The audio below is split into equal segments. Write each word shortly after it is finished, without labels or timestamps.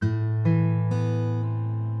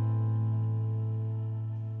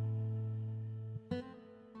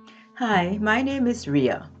Hi, my name is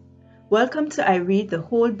Ria. Welcome to I Read the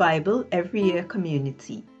Whole Bible Every Year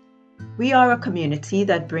community. We are a community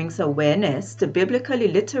that brings awareness to biblical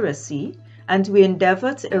literacy, and we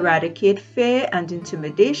endeavor to eradicate fear and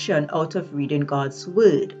intimidation out of reading God's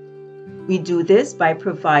Word. We do this by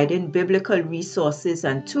providing biblical resources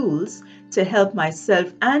and tools to help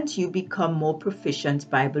myself and you become more proficient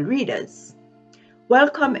Bible readers.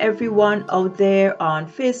 Welcome everyone out there on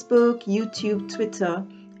Facebook, YouTube, Twitter,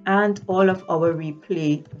 and all of our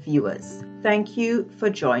replay viewers. Thank you for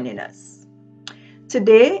joining us.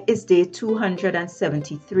 Today is day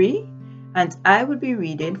 273, and I will be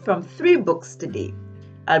reading from 3 books today.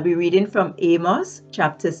 I'll be reading from Amos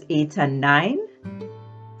chapters 8 and 9,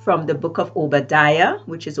 from the book of Obadiah,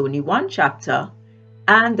 which is only 1 chapter,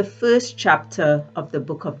 and the first chapter of the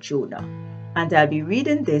book of Jonah. And I'll be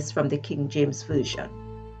reading this from the King James Version.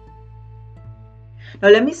 Now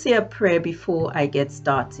let me say a prayer before I get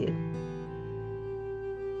started.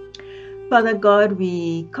 Father God,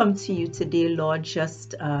 we come to you today, Lord,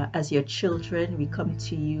 just as your children. We come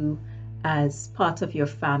to you as part of your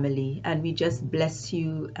family, and we just bless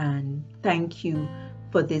you and thank you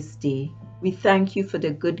for this day. We thank you for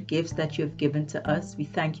the good gifts that you have given to us. We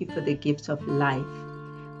thank you for the gift of life.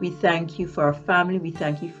 We thank you for our family. We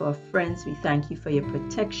thank you for our friends. We thank you for your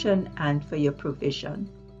protection and for your provision.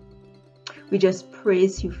 We just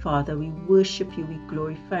praise you, Father. We worship you, we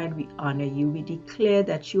glorify and we honor you. We declare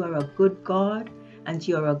that you are a good God and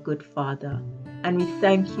you are a good Father. And we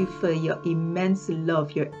thank you for your immense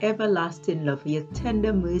love, your everlasting love, your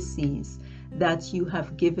tender mercies that you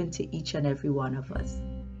have given to each and every one of us.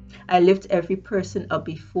 I lift every person up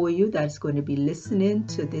before you that's going to be listening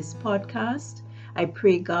to this podcast. I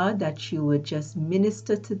pray, God, that you would just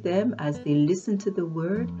minister to them as they listen to the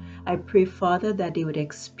word. I pray, Father, that they would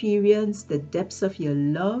experience the depths of your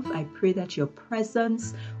love. I pray that your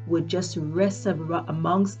presence would just rest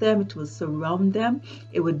amongst them. It will surround them.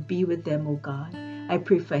 It would be with them, oh God. I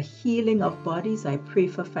pray for healing of bodies. I pray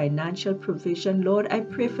for financial provision, Lord. I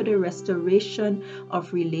pray for the restoration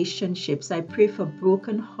of relationships. I pray for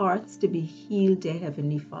broken hearts to be healed, dear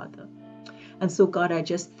Heavenly Father. And so, God, I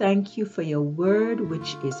just thank you for your word,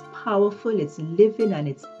 which is powerful, it's living, and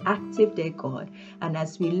it's active, dear God. And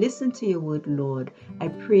as we listen to your word, Lord, I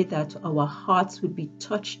pray that our hearts would be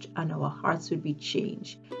touched and our hearts would be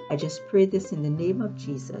changed. I just pray this in the name of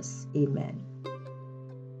Jesus. Amen.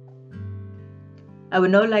 I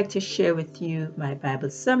would now like to share with you my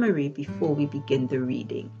Bible summary before we begin the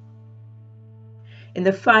reading. In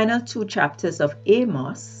the final 2 chapters of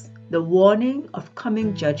Amos, the warning of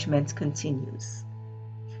coming judgment continues.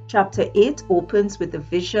 Chapter 8 opens with the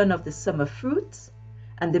vision of the summer fruits,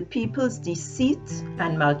 and the people's deceit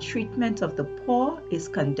and maltreatment of the poor is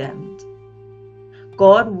condemned.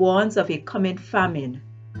 God warns of a coming famine,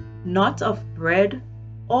 not of bread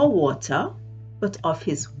or water, but of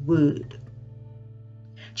his word.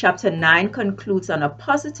 Chapter 9 concludes on a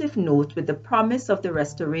positive note with the promise of the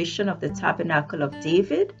restoration of the tabernacle of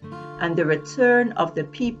David and the return of the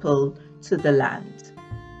people to the land.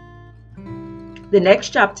 The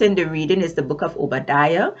next chapter in the reading is the book of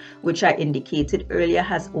Obadiah, which I indicated earlier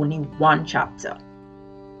has only 1 chapter.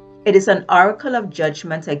 It is an oracle of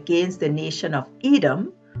judgment against the nation of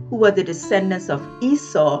Edom, who were the descendants of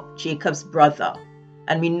Esau, Jacob's brother.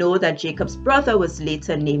 And we know that Jacob's brother was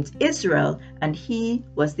later named Israel, and he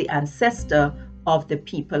was the ancestor of the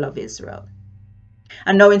people of Israel.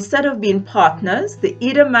 And now, instead of being partners, the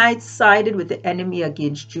Edomites sided with the enemy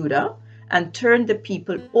against Judah and turned the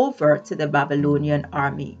people over to the Babylonian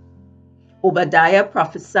army. Obadiah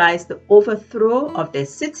prophesies the overthrow of their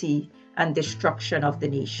city and destruction of the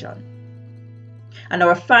nation. And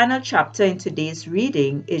our final chapter in today's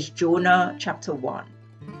reading is Jonah chapter 1.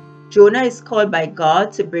 Jonah is called by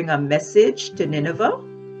God to bring a message to Nineveh,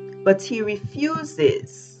 but he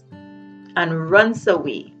refuses and runs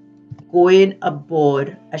away, going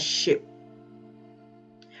aboard a ship.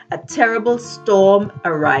 A terrible storm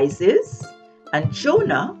arises, and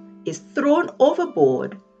Jonah is thrown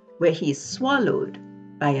overboard, where he is swallowed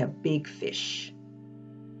by a big fish.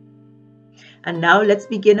 And now let's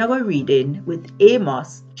begin our reading with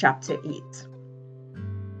Amos chapter 8.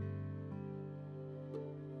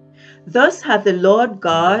 Thus hath the Lord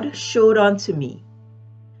God showed unto me,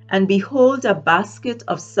 and behold a basket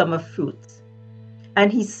of summer fruit.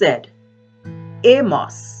 And he said,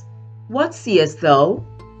 Amos, what seest thou?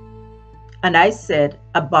 And I said,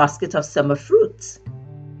 a basket of summer fruit.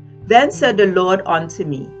 Then said the Lord unto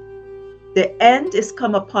me, the end is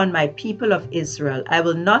come upon my people of Israel. I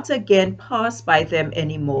will not again pass by them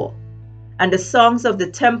any more. And the songs of the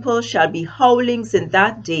temple shall be howlings in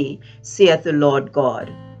that day, saith the Lord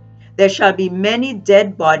God. There shall be many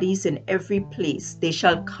dead bodies in every place. They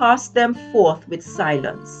shall cast them forth with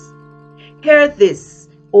silence. Hear this,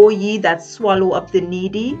 O ye that swallow up the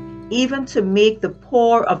needy, even to make the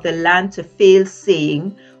poor of the land to fail,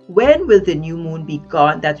 saying, when will the new moon be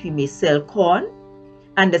gone, that we may sell corn?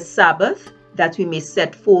 And the Sabbath, that we may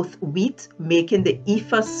set forth wheat, making the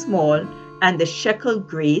ephah small, and the shekel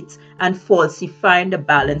great, and falsifying the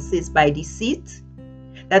balances by deceit?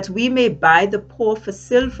 That we may buy the poor for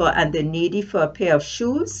silver, and the needy for a pair of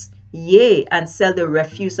shoes, yea, and sell the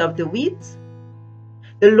refuse of the wheat?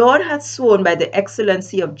 The Lord hath sworn by the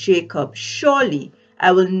excellency of Jacob, surely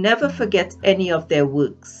I will never forget any of their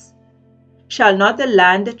works. Shall not the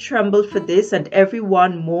land tremble for this, and every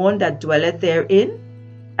one mourn that dwelleth therein?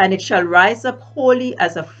 And it shall rise up wholly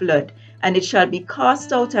as a flood, and it shall be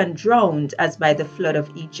cast out and drowned as by the flood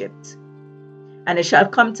of Egypt. And it shall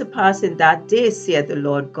come to pass in that day, saith the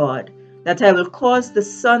Lord God, that I will cause the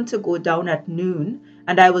sun to go down at noon,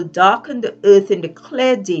 and I will darken the earth in the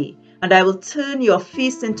clear day, and I will turn your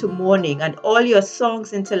feast into mourning, and all your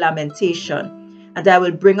songs into lamentation. And I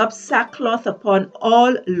will bring up sackcloth upon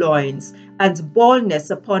all loins, and baldness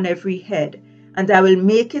upon every head. And I will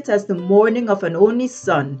make it as the mourning of an only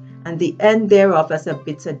son, and the end thereof as a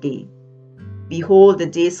bitter day. Behold, the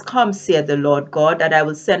days come, saith the Lord God, that I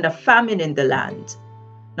will send a famine in the land,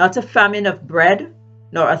 not a famine of bread,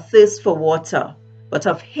 nor a thirst for water, but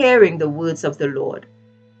of hearing the words of the Lord.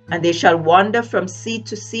 And they shall wander from sea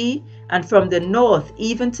to sea, and from the north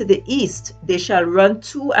even to the east they shall run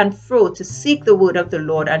to and fro to seek the word of the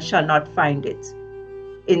Lord, and shall not find it.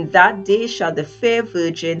 In that day shall the fair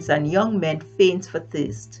virgins and young men faint for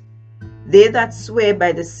thirst. They that swear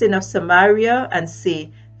by the sin of Samaria, and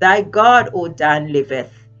say, Thy God, O Dan,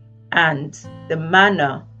 liveth, and the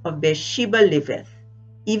manna of Beersheba liveth,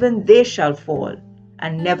 even they shall fall,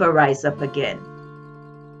 and never rise up again.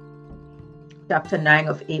 Chapter 9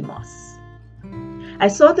 of Amos. I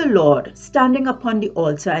saw the Lord standing upon the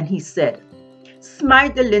altar, and he said,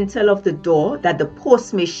 Smite the lintel of the door, that the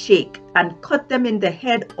posts may shake, and cut them in the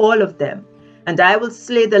head, all of them, and I will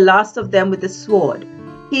slay the last of them with the sword.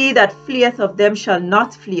 He that fleeth of them shall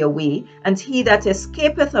not flee away, and he that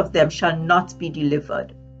escapeth of them shall not be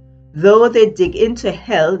delivered. Though they dig into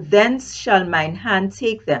hell, thence shall mine hand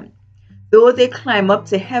take them. Though they climb up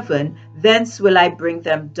to heaven, thence will I bring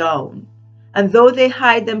them down. And though they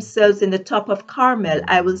hide themselves in the top of Carmel,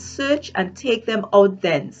 I will search and take them out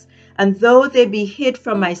thence. And though they be hid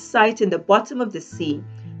from my sight in the bottom of the sea,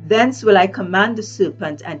 thence will I command the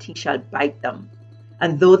serpent, and he shall bite them.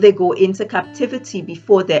 And though they go into captivity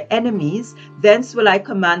before their enemies, thence will I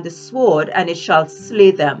command the sword, and it shall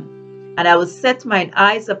slay them. And I will set mine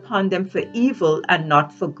eyes upon them for evil, and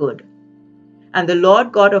not for good. And the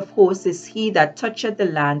Lord God of hosts is he that toucheth the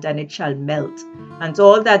land, and it shall melt, and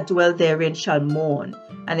all that dwell therein shall mourn,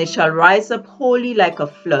 and it shall rise up wholly like a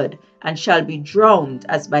flood, and shall be drowned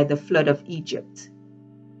as by the flood of Egypt.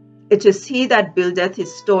 It is he that buildeth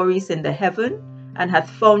his stories in the heaven, and hath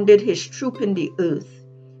founded his troop in the earth,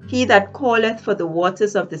 he that calleth for the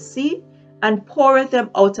waters of the sea, and poureth them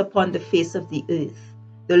out upon the face of the earth.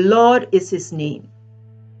 The Lord is his name.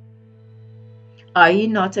 Are ye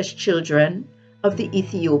not as children of the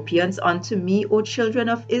Ethiopians unto me, O children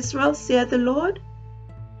of Israel, saith the Lord?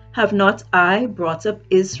 Have not I brought up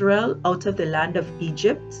Israel out of the land of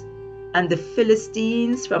Egypt, and the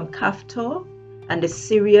Philistines from Caphtor, and the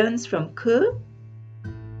Syrians from Kir?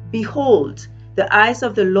 Behold, the eyes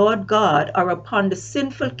of the Lord God are upon the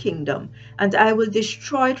sinful kingdom, and I will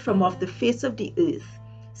destroy it from off the face of the earth,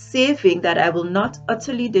 saving that I will not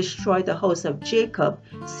utterly destroy the house of Jacob,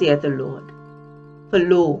 saith the Lord. For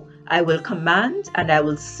lo, I will command, and I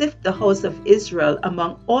will sift the house of Israel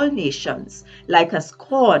among all nations, like as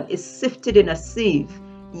corn is sifted in a sieve,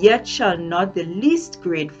 yet shall not the least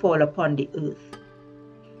grain fall upon the earth.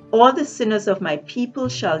 All the sinners of my people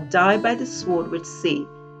shall die by the sword, which say,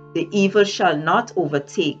 The evil shall not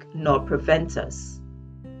overtake nor prevent us.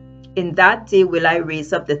 In that day will I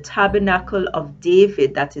raise up the tabernacle of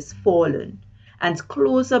David that is fallen, and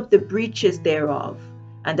close up the breaches thereof.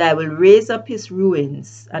 And I will raise up his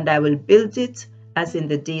ruins, and I will build it as in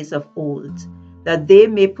the days of old, that they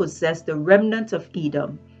may possess the remnant of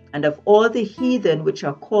Edom, and of all the heathen which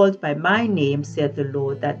are called by my name, saith the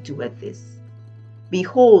Lord that doeth this.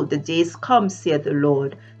 Behold, the days come, saith the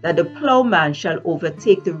Lord, that the plowman shall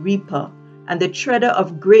overtake the reaper, and the treader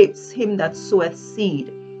of grapes him that soweth seed,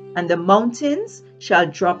 and the mountains shall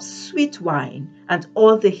drop sweet wine, and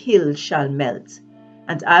all the hills shall melt.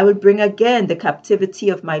 And I will bring again the captivity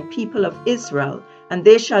of my people of Israel, and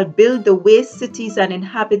they shall build the waste cities and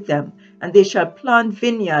inhabit them, and they shall plant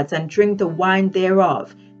vineyards and drink the wine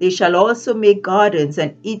thereof, They shall also make gardens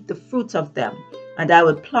and eat the fruit of them, and I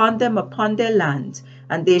will plant them upon their land,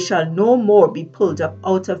 and they shall no more be pulled up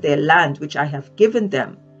out of their land which I have given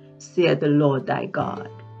them, saith the Lord thy God.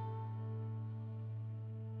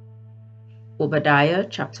 Obadiah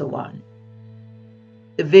chapter 1.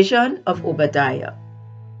 The vision of Obadiah.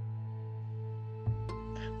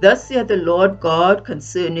 Thus saith the Lord God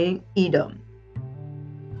concerning Edom.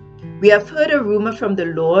 We have heard a rumor from the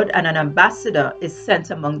Lord, and an ambassador is sent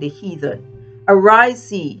among the heathen.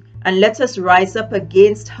 Arise ye, and let us rise up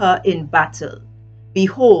against her in battle.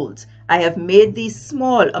 Behold, I have made thee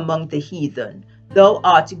small among the heathen. Thou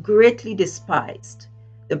art greatly despised.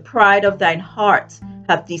 The pride of thine heart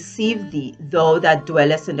hath deceived thee, thou that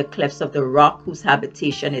dwellest in the clefts of the rock, whose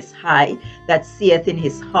habitation is high, that saith in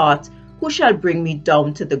his heart, who shall bring me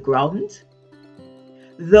down to the ground?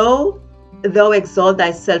 Though thou exalt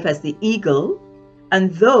thyself as the eagle,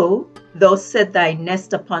 and though thou set thy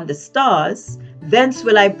nest upon the stars, thence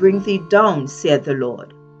will I bring thee down, saith the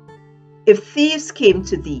Lord. If thieves came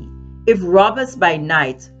to thee, if robbers by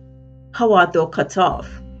night, how art thou cut off?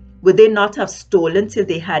 Would they not have stolen till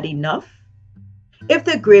they had enough? If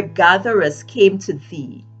the grape gatherers came to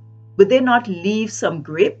thee, would they not leave some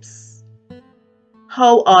grapes?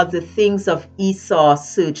 How are the things of Esau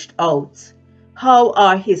searched out? How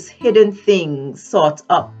are his hidden things sought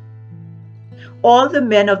up? All the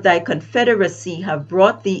men of thy confederacy have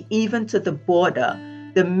brought thee even to the border.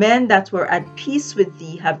 The men that were at peace with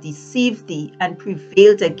thee have deceived thee and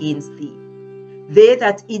prevailed against thee. They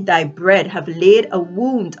that eat thy bread have laid a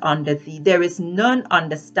wound under thee. There is none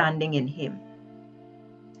understanding in him.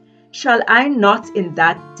 Shall I not in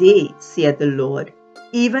that day, saith the Lord,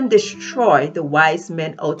 even destroy the wise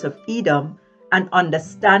men out of Edom, and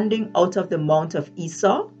understanding out of the mount of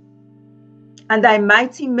Esau? And thy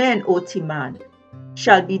mighty men, O Teman,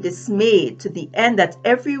 shall be dismayed, to the end that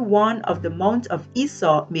every one of the mount of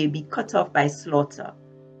Esau may be cut off by slaughter.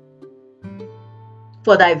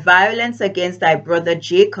 For thy violence against thy brother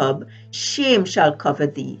Jacob, shame shall cover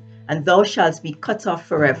thee, and thou shalt be cut off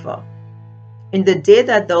forever. In the day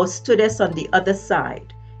that thou stoodest on the other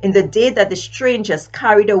side, in the day that the strangers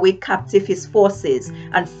carried away captive his forces,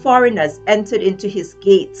 and foreigners entered into his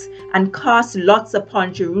gates, and cast lots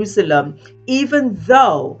upon Jerusalem, even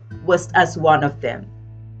thou wast as one of them.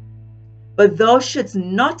 But thou shouldst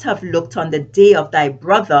not have looked on the day of thy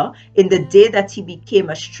brother, in the day that he became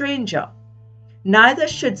a stranger. Neither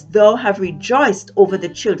shouldst thou have rejoiced over the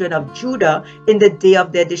children of Judah in the day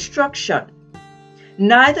of their destruction.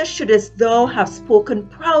 Neither shouldest thou have spoken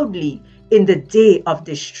proudly in the day of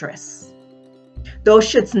distress. Thou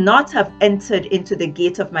shouldst not have entered into the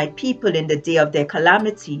gate of my people in the day of their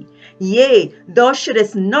calamity. Yea, thou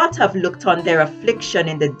shouldest not have looked on their affliction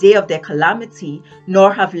in the day of their calamity,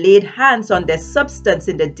 nor have laid hands on their substance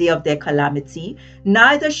in the day of their calamity.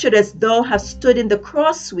 Neither shouldest thou have stood in the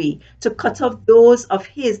crossway to cut off those of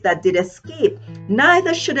his that did escape.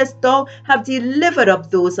 Neither shouldest thou have delivered up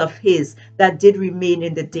those of his that did remain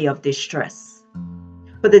in the day of distress.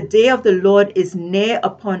 For the day of the Lord is near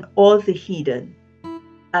upon all the heathen.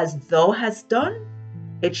 As thou hast done,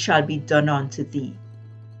 it shall be done unto thee.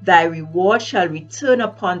 Thy reward shall return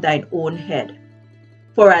upon thine own head.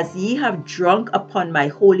 For as ye have drunk upon my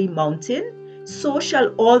holy mountain, so shall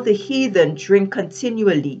all the heathen drink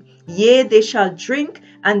continually. Yea, they shall drink,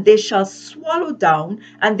 and they shall swallow down,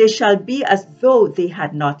 and they shall be as though they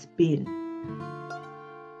had not been.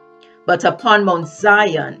 But upon Mount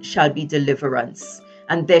Zion shall be deliverance,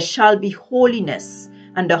 and there shall be holiness,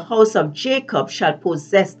 and the house of Jacob shall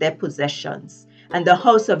possess their possessions. And the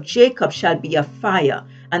house of Jacob shall be a fire,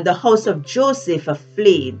 and the house of Joseph a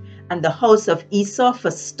flame, and the house of Esau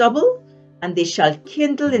for stubble, and they shall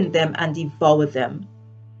kindle in them and devour them.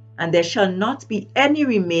 And there shall not be any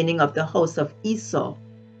remaining of the house of Esau,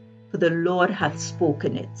 for the Lord hath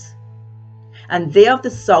spoken it. And they of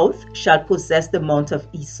the south shall possess the mount of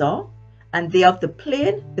Esau, and they of the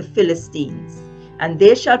plain the Philistines. And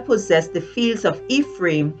they shall possess the fields of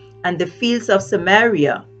Ephraim and the fields of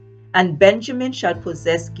Samaria, and Benjamin shall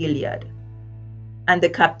possess Gilead. And the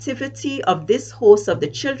captivity of this host of the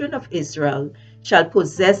children of Israel shall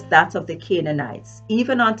possess that of the Canaanites,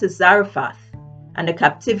 even unto Zarephath. And the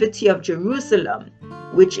captivity of Jerusalem,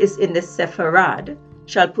 which is in the Sepharad,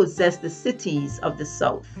 shall possess the cities of the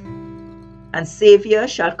south. And Saviour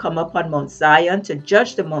shall come upon Mount Zion to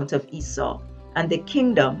judge the mount of Esau, and the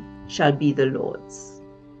kingdom shall be the Lord's.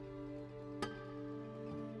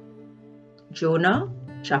 Jonah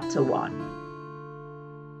chapter 1.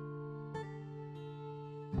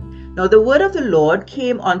 Now the word of the Lord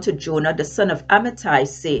came unto Jonah the son of Amittai,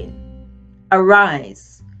 saying,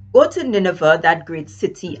 Arise, Go to Nineveh, that great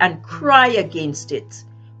city, and cry against it,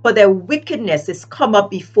 for their wickedness is come up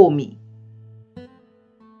before me."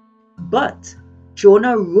 But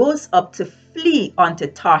Jonah rose up to flee unto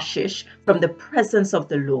Tarshish from the presence of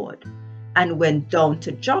the Lord, and went down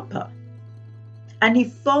to Joppa. And he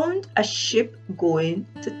found a ship going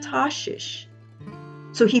to Tarshish.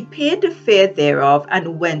 So he paid the fare thereof,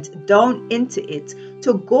 and went down into it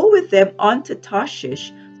to go with them unto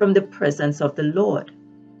Tarshish from the presence of the Lord.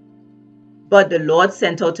 But the Lord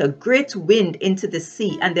sent out a great wind into the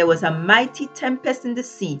sea, and there was a mighty tempest in the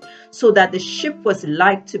sea, so that the ship was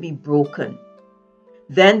like to be broken.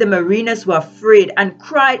 Then the mariners were afraid, and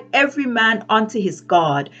cried every man unto his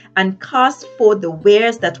God, and cast forth the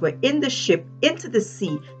wares that were in the ship into the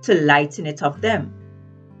sea to lighten it of them.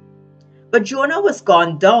 But Jonah was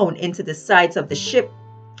gone down into the sides of the ship,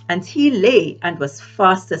 and he lay and was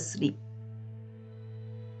fast asleep.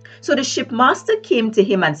 So the shipmaster came to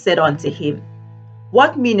him and said unto him,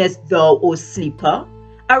 "What meanest thou, O sleeper?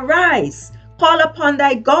 Arise, call upon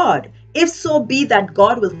thy God, if so be that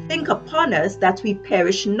God will think upon us, that we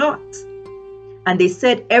perish not." And they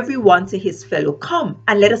said every one to his fellow, "Come,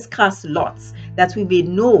 and let us cast lots, that we may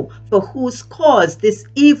know for whose cause this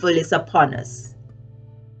evil is upon us."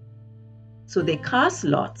 So they cast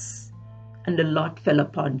lots, and the lot fell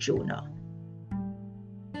upon Jonah.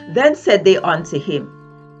 Then said they unto him,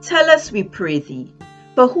 "Tell us, we pray thee,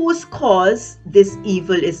 for whose cause this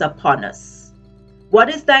evil is upon us? What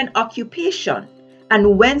is thine occupation,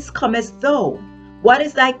 and whence comest thou? What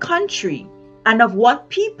is thy country, and of what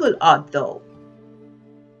people art thou?"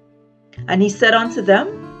 And he said unto them,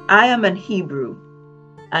 "I am an Hebrew,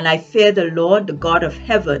 and I fear the Lord, the God of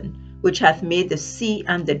heaven, which hath made the sea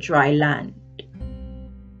and the dry land."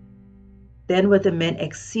 Then were the men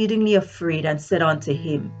exceedingly afraid, and said unto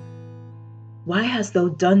him, "Why hast thou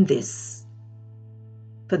done this?"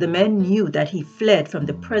 For the men knew that he fled from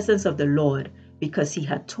the presence of the Lord, because he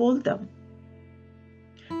had told them.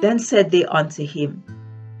 Then said they unto him,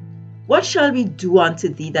 "What shall we do unto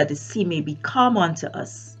thee, that the sea may be calm unto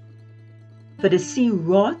us?" For the sea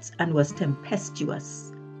wrought and was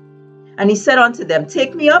tempestuous. And he said unto them,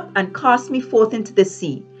 "Take me up, and cast me forth into the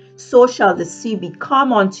sea. So shall the sea be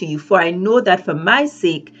calm unto you, for I know that for my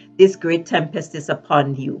sake this great tempest is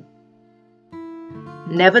upon you."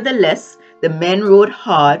 Nevertheless, the men rowed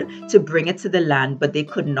hard to bring it to the land, but they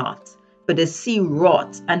could not, for the sea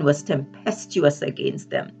wrought and was tempestuous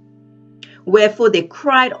against them. Wherefore they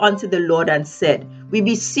cried unto the Lord and said, "We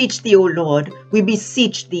beseech thee, O Lord, we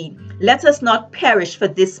beseech thee, let us not perish for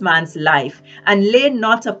this man's life, and lay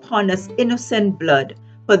not upon us innocent blood,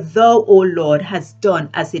 for thou, O Lord, hast done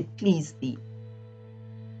as it pleased thee."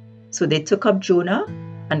 So they took up Jonah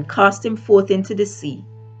and cast him forth into the sea,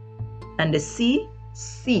 and the sea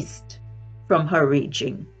ceased from her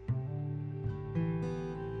raging.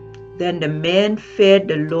 Then the men feared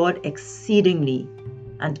the Lord exceedingly,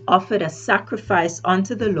 and offered a sacrifice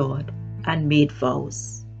unto the Lord, and made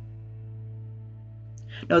vows.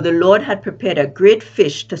 Now the Lord had prepared a great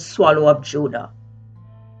fish to swallow up Jonah.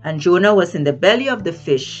 And Jonah was in the belly of the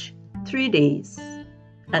fish 3 days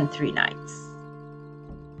and 3 nights.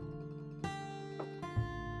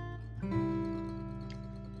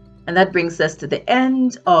 And that brings us to the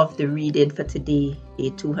end of the reading for today, day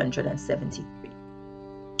 273.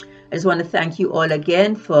 I just want to thank you all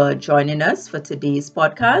again for joining us for today's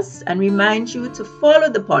podcast, and remind you to follow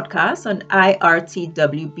the podcast on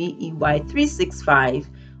IRTWBEY365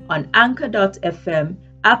 on Anchor.fm,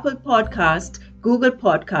 Apple Podcast, Google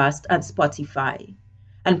Podcast, and Spotify.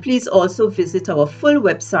 And please also visit our full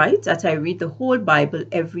website at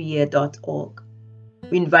IReadTheWholeBibleEveryYear.org.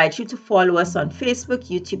 We invite you to follow us on Facebook,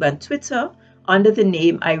 YouTube, and Twitter under the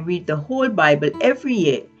name I Read the Whole Bible Every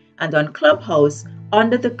Year, and on Clubhouse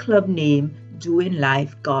under the club name Doing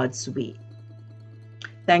Life God's Way.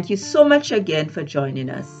 Thank you so much again for joining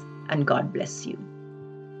us, and God bless you.